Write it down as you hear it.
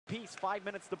apiece. 5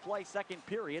 minutes to play, second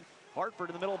period. Hartford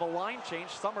in the middle of a line change.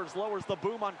 Summers lowers the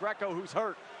boom on Greco, who's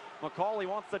hurt. McCauley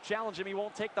wants to challenge him. He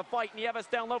won't take the fight. Nieves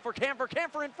down low for Camphor.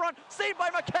 Camphor in front. Saved by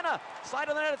McKenna. Side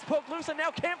of the net, it's poked loose, and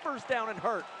now Camphor's down and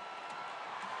hurt.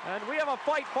 And we have a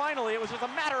fight finally. It was just a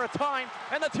matter of time,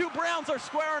 and the two Browns are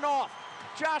squaring off.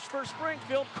 Josh for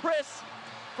Springfield, Chris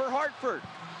for Hartford.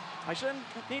 I shouldn't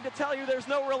need to tell you there's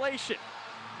no relation.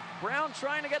 Brown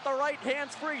trying to get the right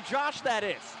hands free. Josh, that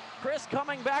is. Chris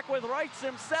coming back with rights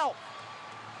himself.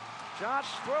 Josh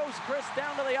throws Chris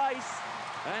down to the ice,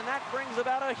 and that brings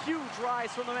about a huge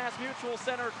rise from the Mass Mutual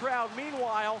Center crowd.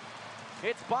 Meanwhile,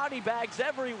 it's body bags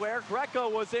everywhere. Greco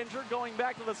was injured going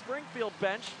back to the Springfield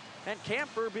bench, and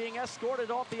Camphor being escorted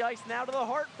off the ice now to the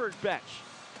Hartford bench.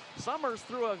 Summers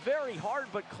threw a very hard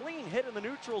but clean hit in the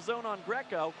neutral zone on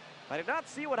Greco. I did not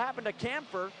see what happened to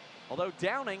Camphor, although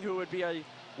Downing, who would be a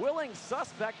willing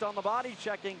suspect on the body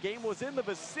checking game, was in the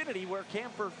vicinity where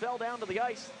Camphor fell down to the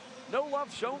ice. No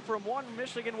love shown from one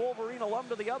Michigan Wolverine alum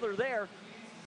to the other there.